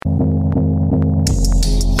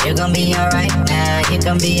You gon' be alright now, you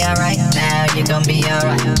gon' be alright now, you gon' be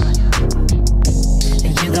alright.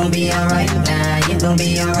 You gon' be alright now, you gon'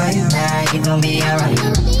 be alright now, you gon' be alright.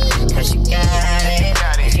 Cause you got it, you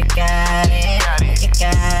got it, you got it,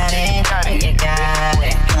 you got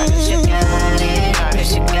it. Cause you got it,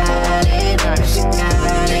 cause you got it, cause you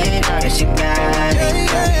got it, cause you got it.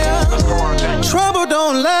 Trouble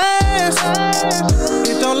don't last,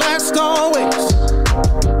 it don't last always.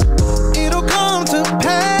 It'll come to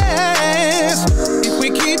pass if we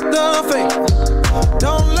keep the faith.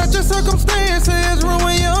 Don't let your circumstances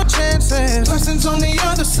ruin your chances. Blessings on the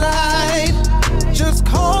other side. Just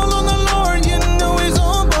call on the Lord, you know He's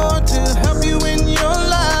on board to help you in your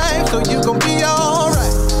life. So you gon' be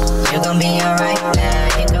alright. You gon' be alright now,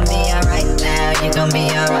 you gon' be alright now, you gon' be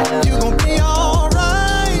alright. You gon' be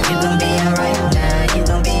alright. You gon' be alright now, you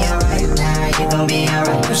gon' be alright now, you gon' be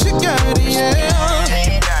alright. She got it, yeah. You got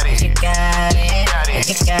it, you got it,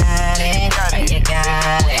 you got it, you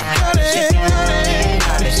got it. You got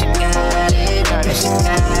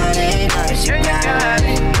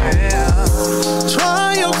it.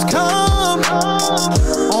 Trials come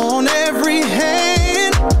on every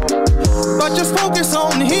hand, but just focus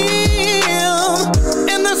on Him,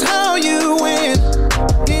 and that's how you win.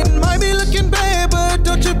 It might be looking bad, but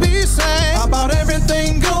don't you be sad about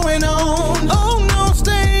everything going on. Oh no,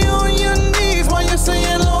 stay on your knees while you're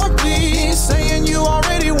saying, Lord, please, saying you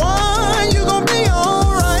already won. You gon' be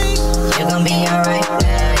alright. You gon' be alright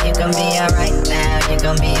now, you gon' be alright now, you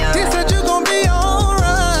gon' be alright. He said you gon' be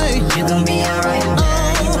alright. You gon' be alright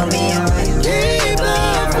now, you gon' be alright. Keep the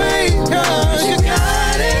faith, cause you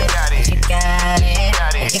got it. You got it,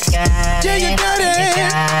 you got it. Yeah, you got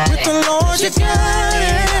it. With the Lord, you got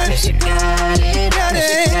it. You got it, Got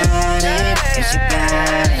it. you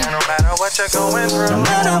got it. No matter what you're going through, No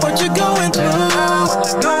matter what you're going through,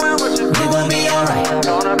 You gon' be alright.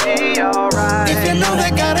 gonna be alright. if you know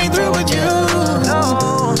that God ain't through with you, No,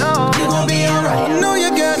 You gon' be alright. know you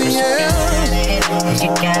got it, yeah. You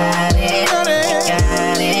got it, Got it. you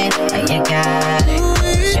got it, you got it.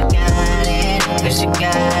 You got it, cause you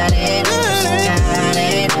got it, cause you got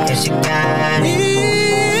it, cause you got it. You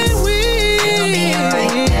gon' be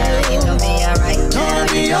alright now, you gon' be alright now, Gonna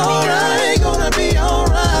be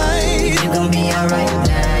alright. you gon' be alright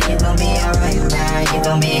now, you gon' be alright now, you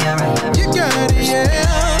gon' be alright. You got it, yeah. You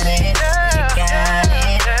got it,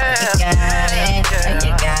 you got it,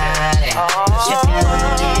 you got it. You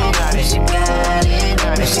got it, cause you got it,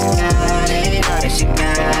 cause you got it, cause you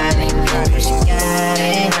got it, cause you got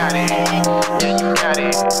it. yeah, you got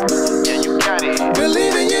it. Yeah, you got it.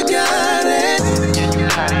 Believing you got it. Yeah, you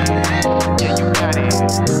got it. Yeah, you got it.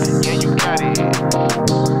 Yeah, you got it.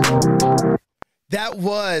 That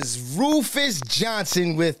was Rufus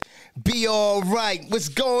Johnson with Be Alright. What's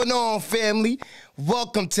going on, family?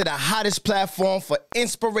 Welcome to the hottest platform for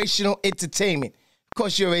inspirational entertainment. Of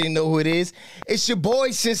course, you already know who it is. It's your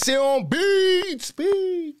boy, Sincere on Beats.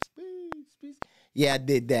 Yeah, I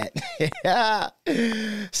did that.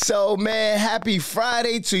 So, man, happy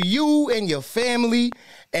Friday to you and your family.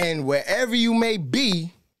 And wherever you may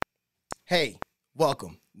be, hey,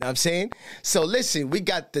 welcome. Know what I'm saying? So, listen, we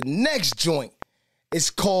got the next joint. It's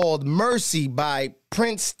called Mercy by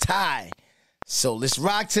Prince Ty. So let's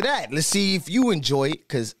rock to that. Let's see if you enjoy it,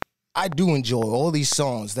 because I do enjoy all these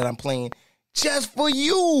songs that I'm playing just for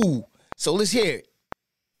you. So let's hear it.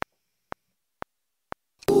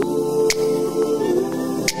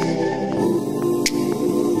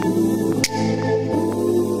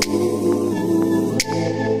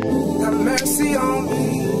 Have mercy on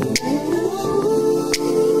me.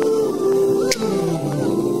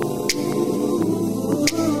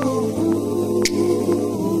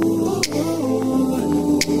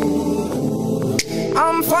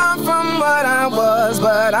 I'm far from what I was,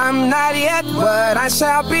 but I'm not yet what I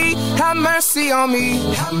shall be. Have mercy on me.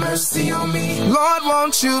 Have mercy on me. Lord,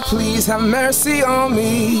 won't you please have mercy on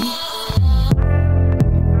me?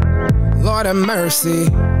 Lord, have mercy.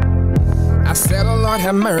 I said, oh, Lord,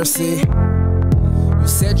 have mercy. You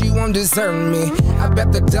said you won't desert me. I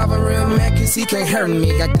bet the devil real mad cause he can't hurt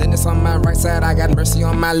me. Got goodness on my right side, I got mercy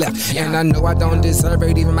on my left. And I know I don't deserve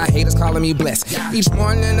it, even my haters calling me blessed. Each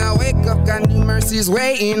morning I wake up, got new mercies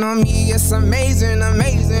waiting on me. It's amazing,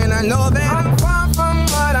 amazing. I know that I'm far from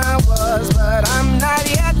what I was, but I'm not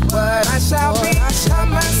yet what I shall be. Have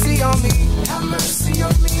mercy on me. Have mercy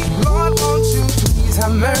on me. Lord, won't you please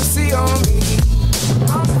have mercy on me?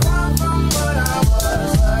 I'm far from what I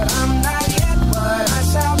was, but I'm not yet what I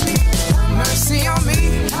shall be. Have mercy on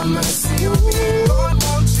me. Have mercy on me. Lord,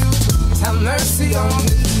 won't you please have mercy on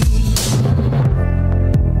me?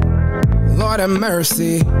 Lord, have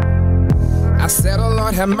mercy. I said, oh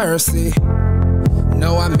Lord, have mercy.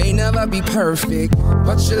 No, I may never be perfect,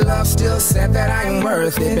 but your love still said that I am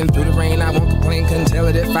worth it. Been through the rain, I won't complain, couldn't tell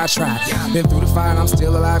it if I tried. Been through the fire, and I'm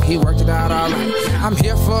still alive, he worked it out alright. I'm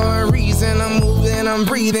here for a reason, I'm moving, I'm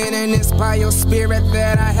breathing, and it's by your spirit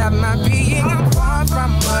that I have my being. I'm far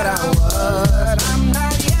from what I was, I'm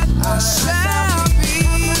not yet, I shall be.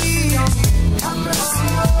 Have mercy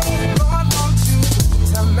on me, Lord, won't you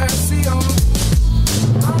have mercy on me.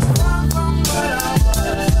 I'm far from what I was.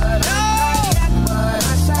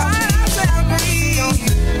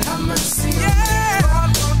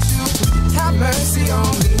 Mercy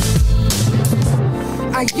on me.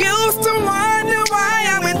 I used to wonder why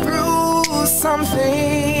I went through some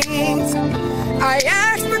things. I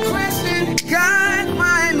asked the question, God,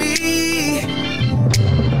 why me?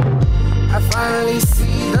 I finally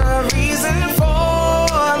see the reason for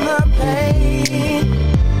the pain.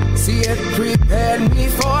 See, it prepared me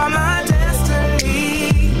for my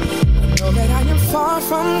destiny. I know that I am far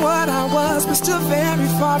from what I was, but still very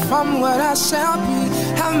far from what I shall be.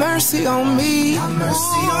 Have mercy on me. Have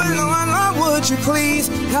mercy on me. Lord, Lord, would you please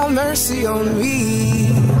have mercy on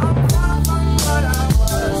me? I'm far from what I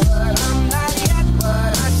was, but I'm not yet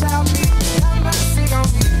what I shall be. Have mercy on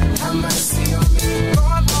me. Have mercy on me.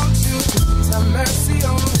 Lord, won't you have mercy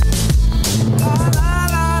on me? La la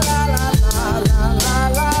la la la la la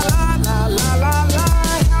la la la la la.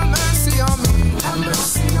 Have mercy on me. Have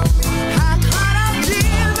mercy on me. I cried out,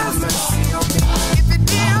 Jesus. Have mercy on me. If it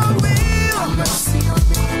did, I will. Have mercy on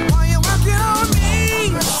me.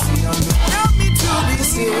 Help me to be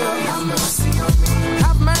still. Have mercy on me.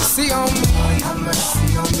 Have mercy on me. Have mercy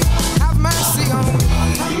on me. Have mercy on me.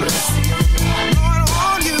 Have mercy on me. Lord,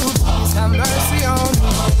 won't you please have mercy on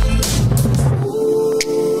me?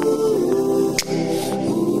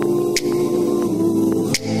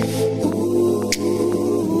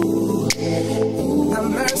 Have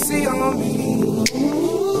mercy on me.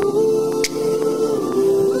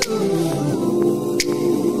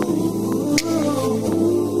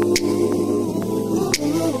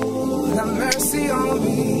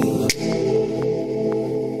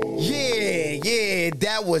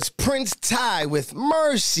 That was Prince Ty with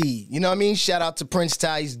Mercy. You know what I mean? Shout out to Prince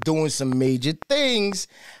Ty. He's doing some major things.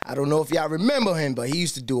 I don't know if y'all remember him, but he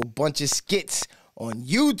used to do a bunch of skits on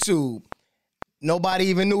YouTube. Nobody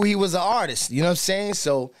even knew he was an artist. You know what I'm saying?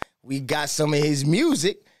 So we got some of his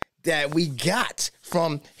music that we got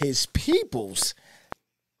from his peoples.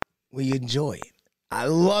 We enjoy it. I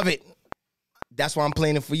love it. That's why I'm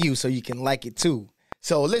playing it for you, so you can like it too.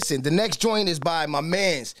 So listen, the next joint is by my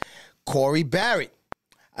man's Corey Barrett.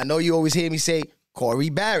 I know you always hear me say Corey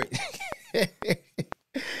Barrett.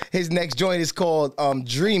 His next joint is called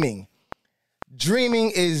Dreaming.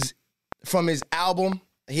 Dreaming is from his album.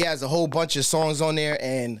 He has a whole bunch of songs on there,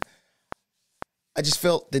 and I just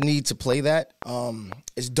felt the need to play that.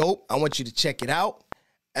 It's dope. I want you to check it out,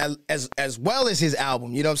 as well as his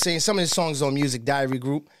album. You know what I'm saying? Some of his songs on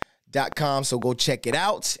musicdiarygroup.com, so go check it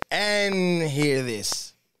out and hear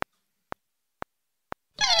this.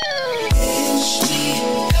 It's me,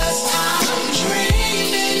 'cause I'm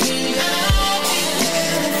dreaming. I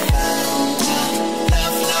never found a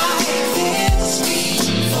love like this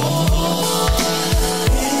before.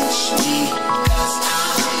 It's me, 'cause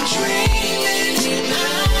I'm dreaming. I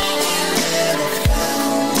never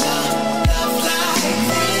found a love like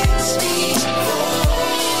this before.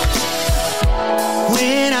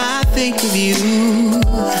 When I think of you,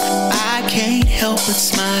 I can't help but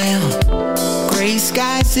smile. Gray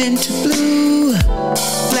skies into blue.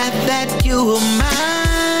 Glad that you were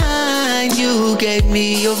mine. You gave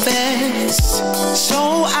me your best,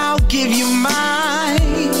 so I'll give you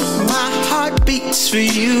mine. My heart beats for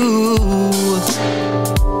you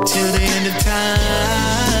till the end of time.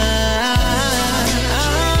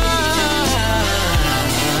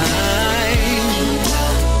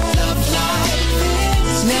 Love like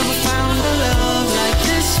this. Never found a love like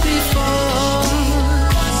this before.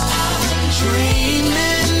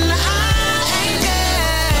 Dreaming, I ain't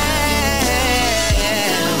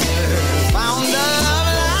never found a love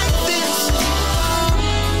like this.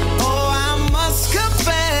 Oh, I must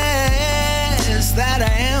confess that I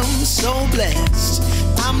am so blessed.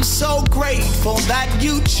 I'm so grateful that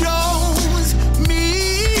you chose me.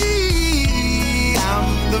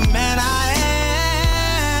 I'm the man I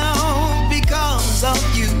am because of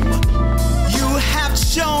you. You have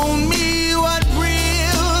shown me what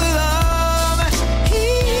real love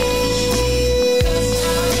is.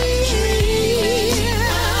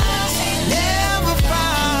 Never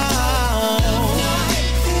found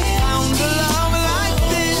a love like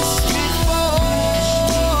this before.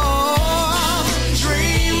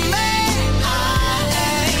 Dreaming, I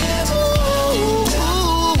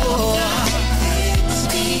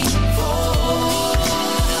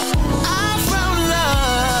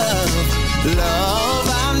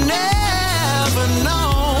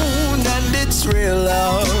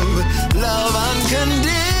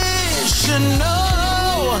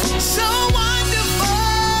know, so wonderful,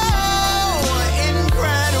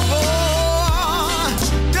 incredible.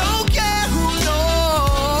 Don't care who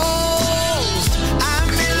knows. I'm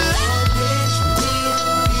in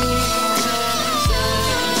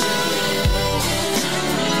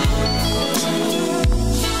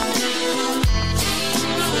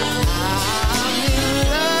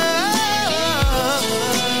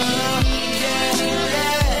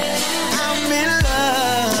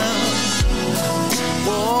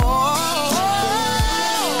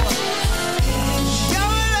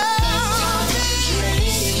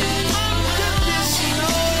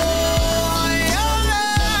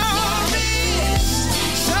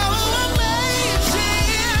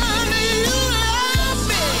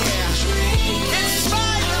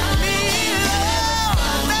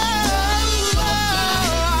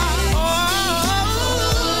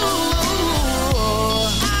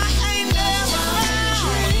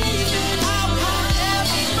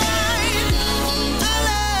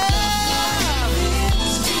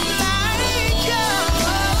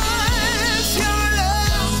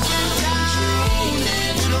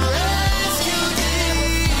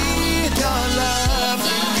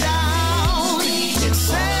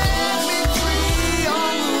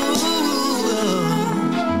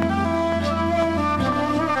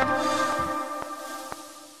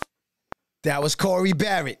That was Corey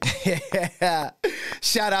Barrett.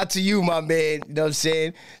 Shout out to you, my man. You know what I'm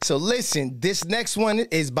saying? So listen, this next one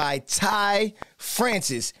is by Ty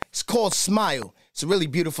Francis. It's called Smile. It's a really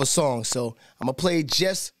beautiful song. So I'm going to play it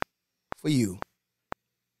just for you.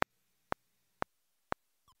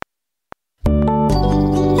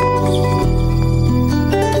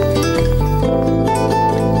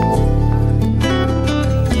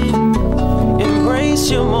 Embrace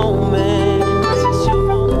your moment.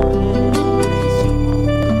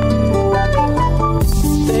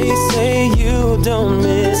 Don't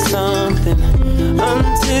miss something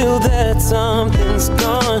until that something's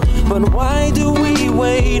gone. But why do we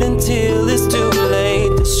wait until it's too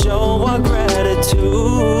late to show our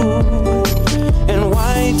gratitude? And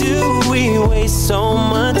why do we waste so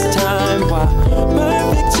much time while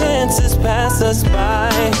perfect chances pass us by?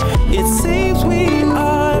 It seems we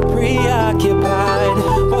are preoccupied.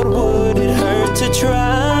 What would it hurt to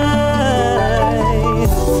try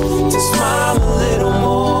to smile a little more?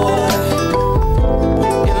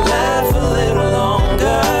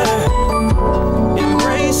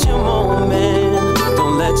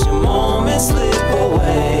 Slip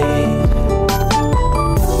away and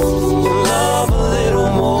love a little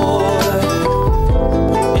more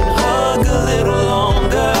and hug a little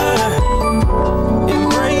longer.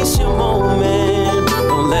 Embrace your moment,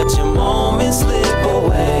 don't let your moment slip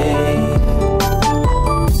away.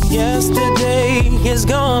 Yesterday is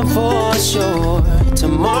gone for sure,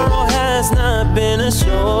 tomorrow has not been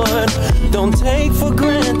assured. Don't take for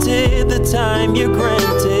granted the time you're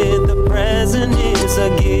granted, the present is a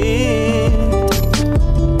gift.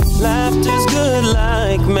 Laughter's good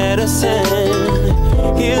like medicine,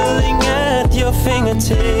 healing at your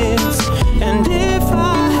fingertips. And if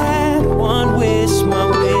I had one wish, my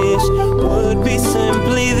wish would be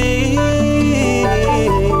simply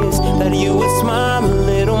this: that you would smile a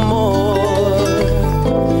little more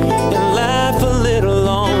and laugh a little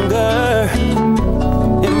longer.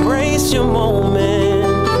 Embrace your moment,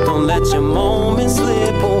 don't let your moment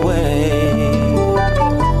slip away.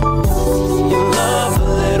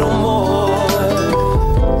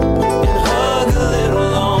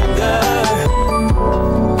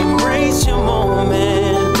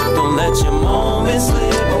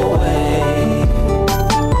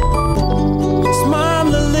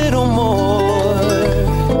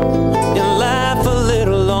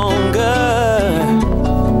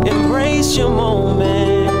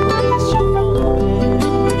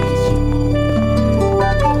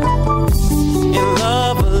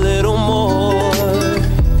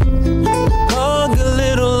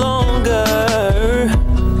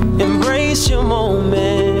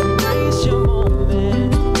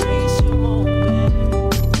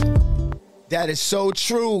 That is so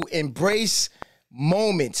true. Embrace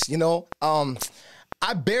moments, you know.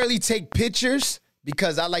 I barely take pictures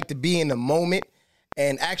because I like to be in the moment.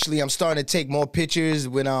 And actually, I'm starting to take more pictures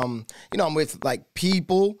when I'm with like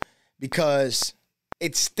people, because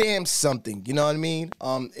it stamps something. You know what I mean?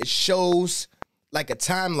 It shows like a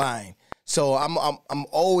timeline. So I'm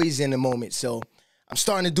always in the moment. So I'm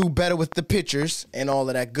starting to do better with the pictures and all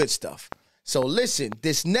of that good stuff. So listen,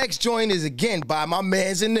 this next joint is again by my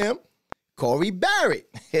mans and them, Corey Barrett.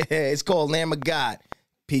 It's called Lamb of God.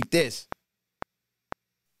 Peep this.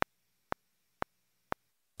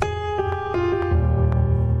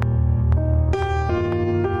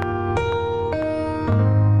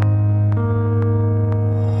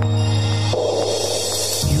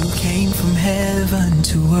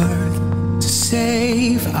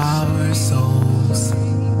 save our souls.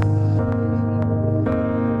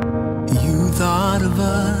 You thought of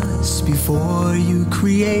us before you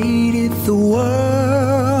created the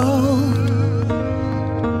world.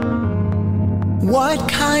 What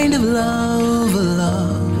kind of love, a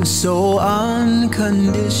love so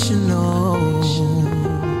unconditional,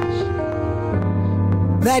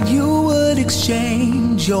 that you would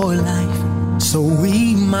exchange your life so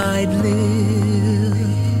we might live.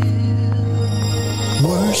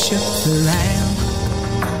 Worship the Lamb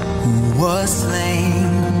who was slain.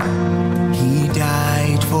 He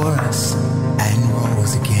died for us and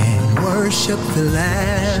rose again. Worship the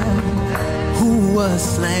Lamb who was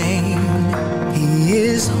slain. He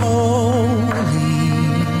is holy.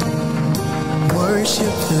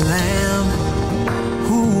 Worship the Lamb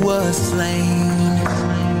who was slain.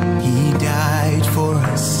 He died for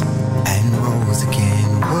us and rose again.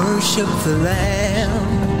 Worship the Lamb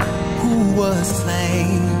who was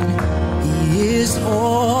slain. He is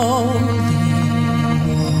holy.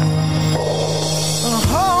 A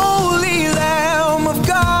holy Lamb of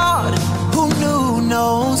God who knew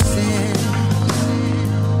no sin,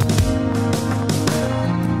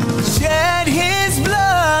 shed his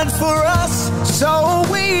blood for us so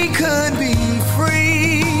we could be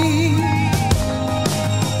free.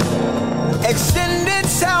 Extended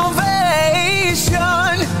salvation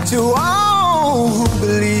to all who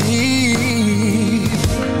believe.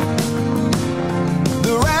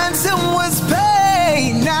 The ransom was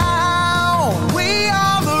paid, now we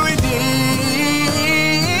are the redeemed.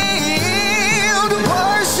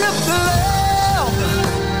 Worship the Lamb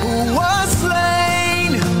who was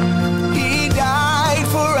slain. He died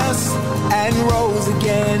for us and rose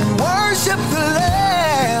again. Worship the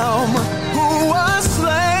Lamb who was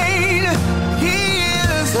slain. He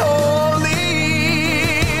is holy.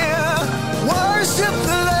 Worship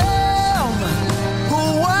the Lamb who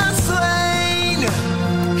was slain.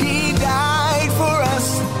 He died for us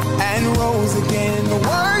and rose again.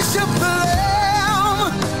 Worship the Lamb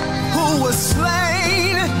who was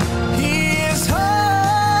slain. He is holy.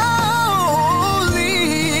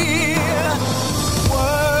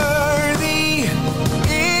 Worthy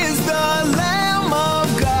is the Lamb of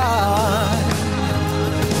God.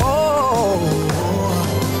 Oh,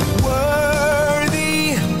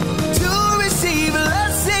 worthy to receive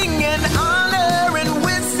blessing and honor and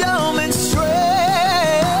wisdom and strength.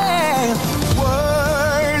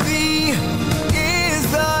 Worthy is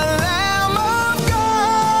the Lamb of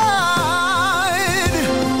God.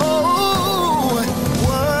 Oh,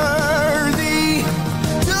 worthy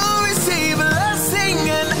to receive blessing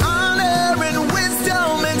and honor and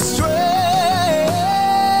wisdom and strength.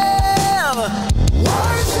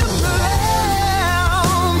 Worship the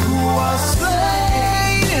Lamb who was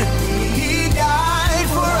slain. He died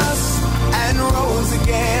for us and rose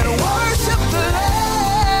again. Worship the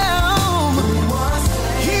Lamb.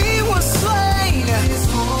 He was slain.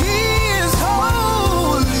 He is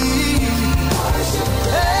holy.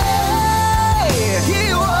 Hey, he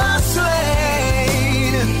was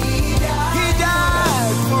slain. He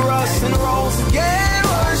died for us and rose again.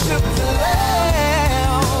 Worship the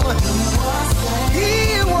Lamb. He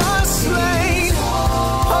was slain.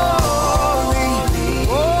 Holy.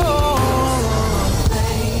 Oh,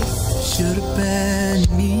 should have been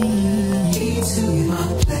me. He took my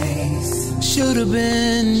place. Should have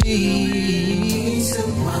been me. He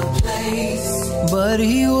took my place. But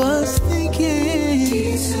he was thinking.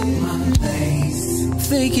 He took my place.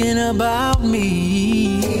 Thinking about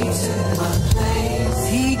me. He took my place.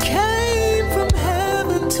 He came from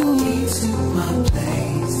heaven to me. He took my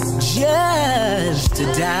place. Just to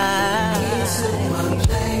die. He took my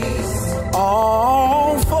place.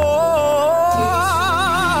 All for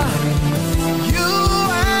you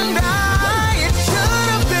and I. It should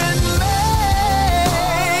have been me.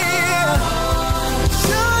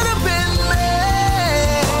 Should have been me.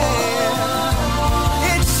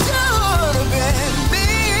 It should have been me.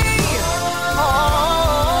 Oh,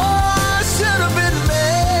 should have been me.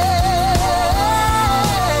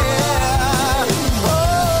 Oh,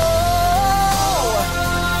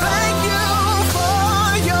 thank you for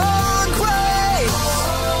your grace.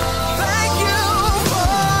 Thank you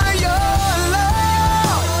for your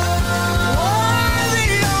love.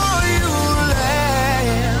 Worthy are you,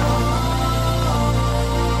 Lamb.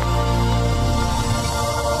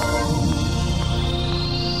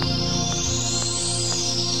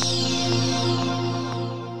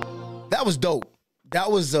 That was dope.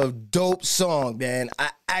 That was a dope song, man. I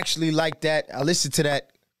actually like that. I listen to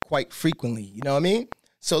that quite frequently. You know what I mean?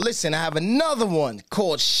 So listen, I have another one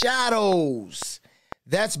called Shadows.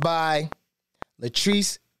 That's by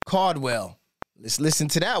Latrice Cardwell. Let's listen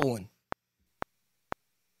to that one.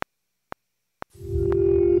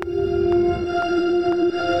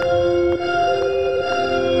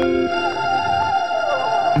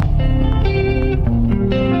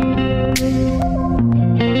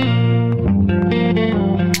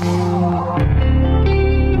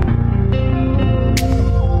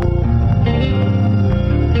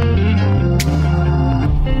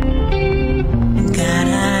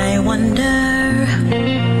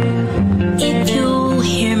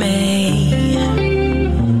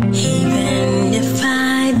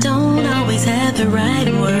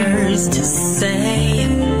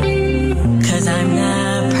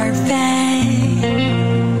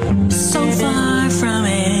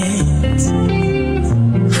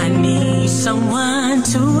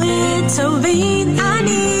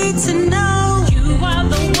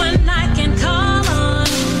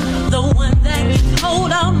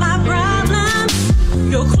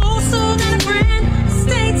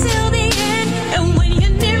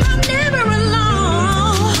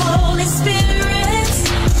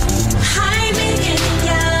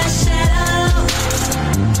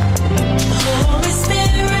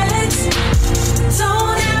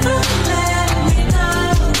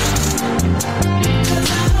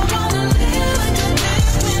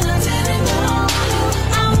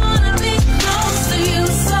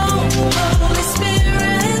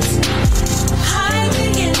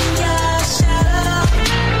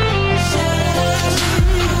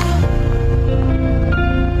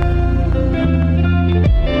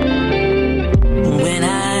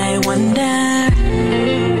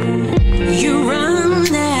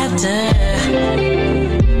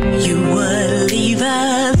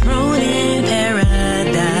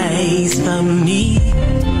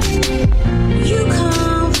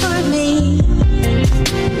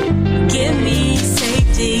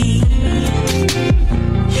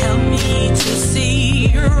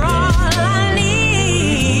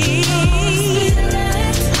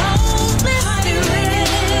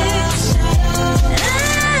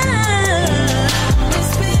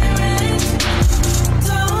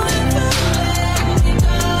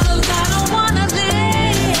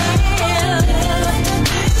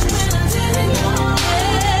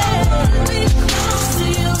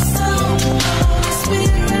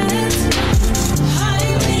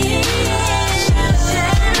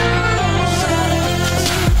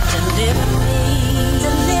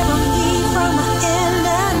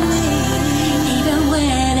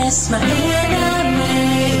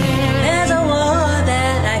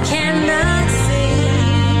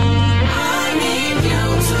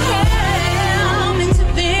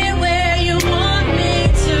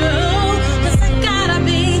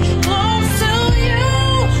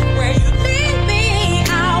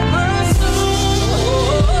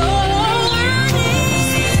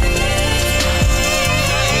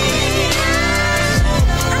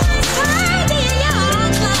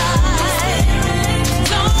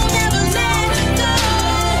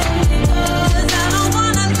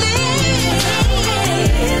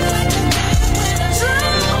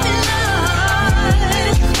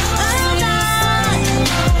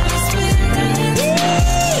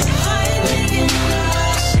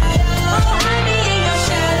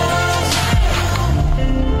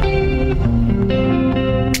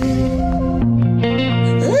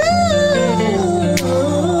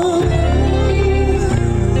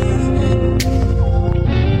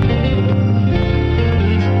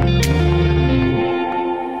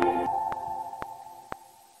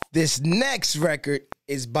 This next record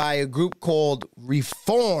is by a group called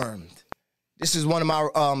Reformed. This is one of my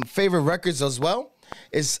favorite records as well.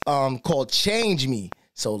 It's called Change Me.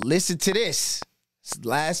 So listen to this.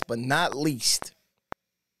 Last but not least.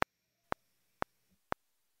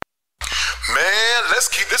 Man, let's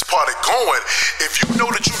keep this party going. If you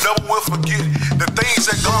know that you never will forget the things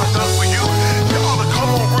that God done for you, y'all to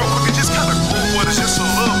come on real quick and just kind of groove with us just a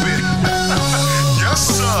little bit.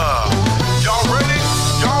 Yes, sir. Y'all ready?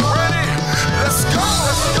 Y'all ready? Let's go.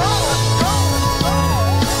 Let's go.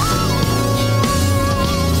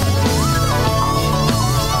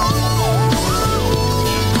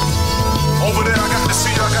 Over there, I got to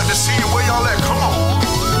see you. I got to see you. Where y'all at? Come on.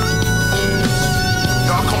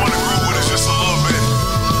 Y'all come on and groove with us just a little bit.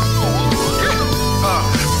 Yeah.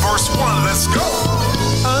 Verse 1, let's go.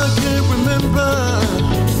 I can't remember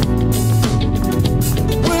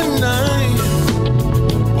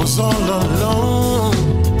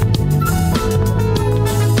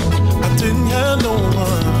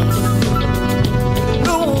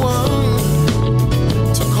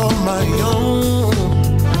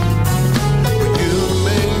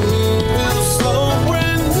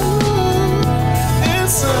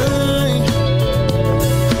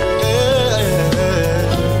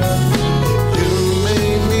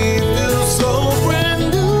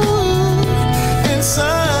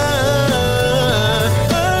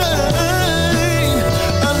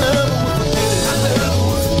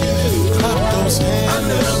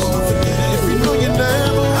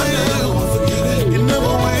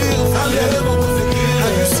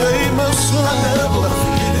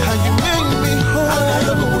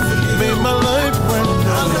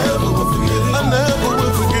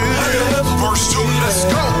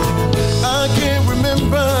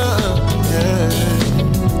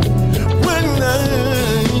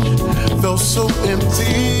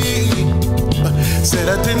uncertainty. Said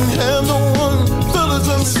I didn't have no one, fellas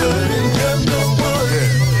uncertain. Didn't have no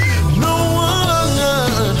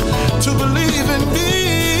one to believe in me,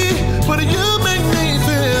 but you make me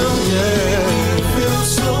feel, feel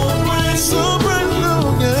so brand new, feel so brand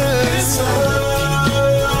new inside,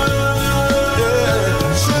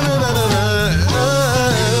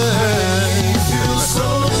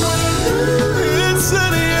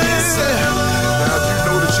 Now you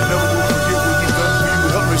know that you never will forget what you done for you.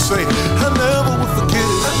 Help me say, I never will forget it.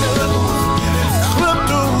 Clap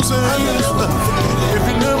those hands. If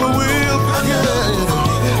you never will forget it,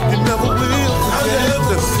 you never will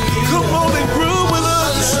forget it. Come on and groove with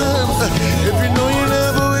us. If you know you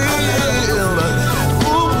never will.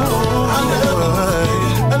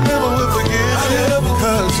 I never will forget it.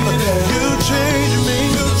 Cause you changed me.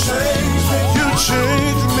 You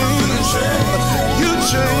changed me. You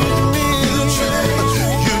changed me.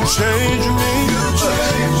 You changed me.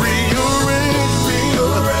 Rearrange me.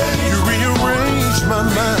 You rearrange my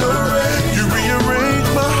mind. You rearrange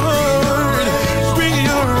my heart.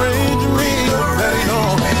 Rearrange me. That's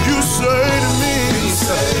all you say to me.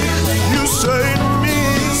 You say to me.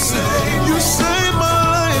 You save my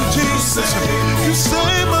life, Jesus. You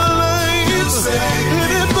save my life.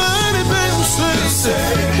 Anybody been saved?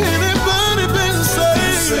 Anybody been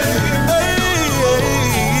saved?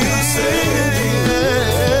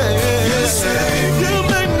 You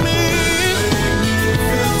make me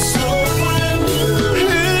feel so brand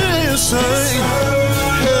new. Inside.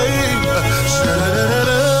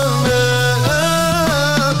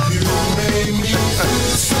 You made me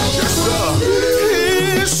feel so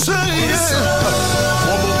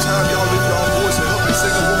One more time, y'all lift y'all voice and help me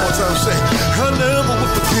sing it one more time. Say, I never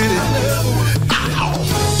will forget it.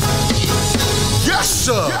 Yes,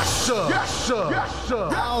 sir. Yes, sir. Yes, sir. Yes, sir.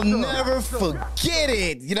 I'll never forget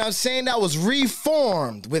it. You know what I'm saying? That was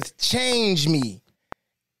Reformed with Change Me.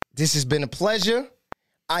 This has been a pleasure.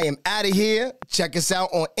 I am out of here. Check us out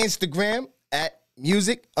on Instagram at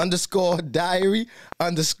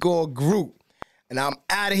music_diary_group. And I'm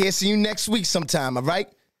out of here. See you next week sometime, all right?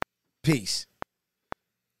 Peace.